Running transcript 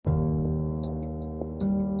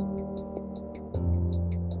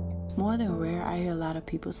More than rare, I hear a lot of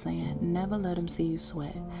people saying, never let them see you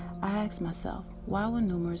sweat. I ask myself, why would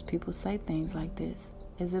numerous people say things like this?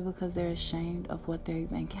 Is it because they're ashamed of what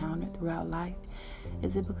they've encountered throughout life?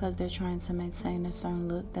 Is it because they're trying to maintain a certain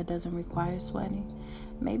look that doesn't require sweating?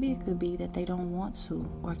 Maybe it could be that they don't want to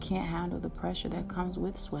or can't handle the pressure that comes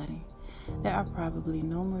with sweating. There are probably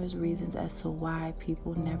numerous reasons as to why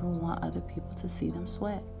people never want other people to see them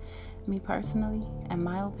sweat. Me personally, in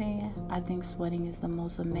my opinion, I think sweating is the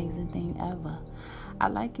most amazing thing ever. I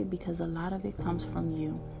like it because a lot of it comes from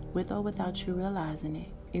you, with or without you realizing it.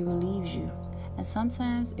 It relieves you, and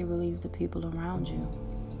sometimes it relieves the people around you.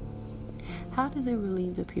 How does it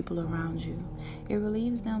relieve the people around you? It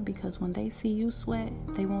relieves them because when they see you sweat,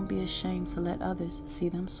 they won't be ashamed to let others see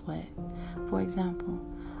them sweat. For example,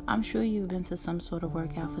 I'm sure you've been to some sort of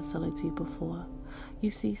workout facility before. You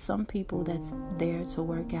see some people that's there to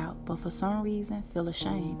work out, but for some reason feel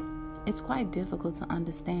ashamed. It's quite difficult to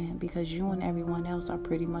understand because you and everyone else are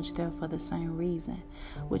pretty much there for the same reason,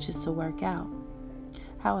 which is to work out.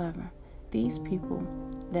 However, these people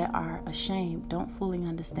that are ashamed don't fully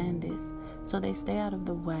understand this, so they stay out of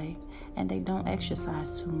the way and they don't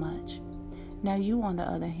exercise too much. Now you, on the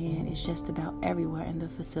other hand, is just about everywhere in the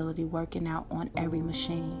facility working out on every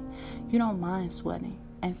machine. You don't mind sweating.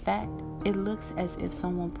 In fact, it looks as if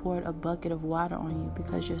someone poured a bucket of water on you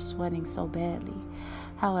because you're sweating so badly.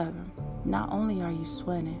 However, not only are you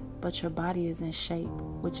sweating, but your body is in shape,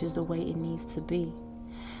 which is the way it needs to be.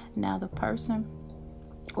 Now the person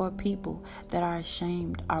or people that are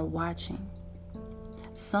ashamed are watching.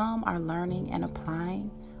 Some are learning and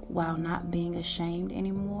applying while not being ashamed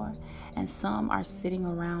anymore, and some are sitting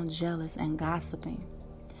around jealous and gossiping.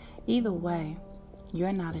 Either way,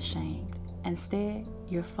 you're not ashamed. Instead,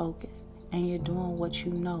 you're focused and you're doing what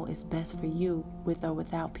you know is best for you with or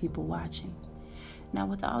without people watching. Now,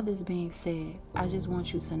 with all this being said, I just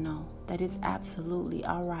want you to know that it's absolutely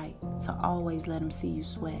all right to always let them see you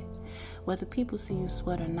sweat. Whether people see you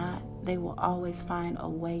sweat or not, they will always find a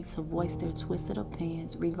way to voice their twisted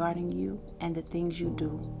opinions regarding you and the things you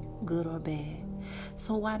do, good or bad.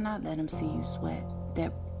 So why not let them see you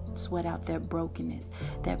sweat out that brokenness,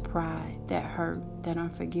 that pride, that hurt, that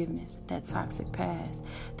unforgiveness, that toxic past,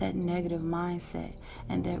 that negative mindset,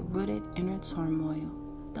 and that rooted inner turmoil.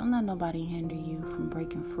 Don't let nobody hinder you from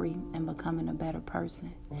breaking free and becoming a better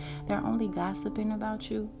person. They're only gossiping about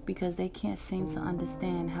you because they can't seem to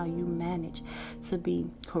understand how you manage to be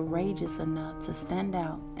courageous enough to stand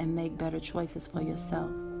out and make better choices for yourself.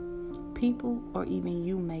 People, or even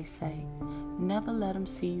you, may say, never let them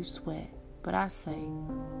see you sweat. But I say,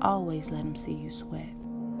 always let them see you sweat.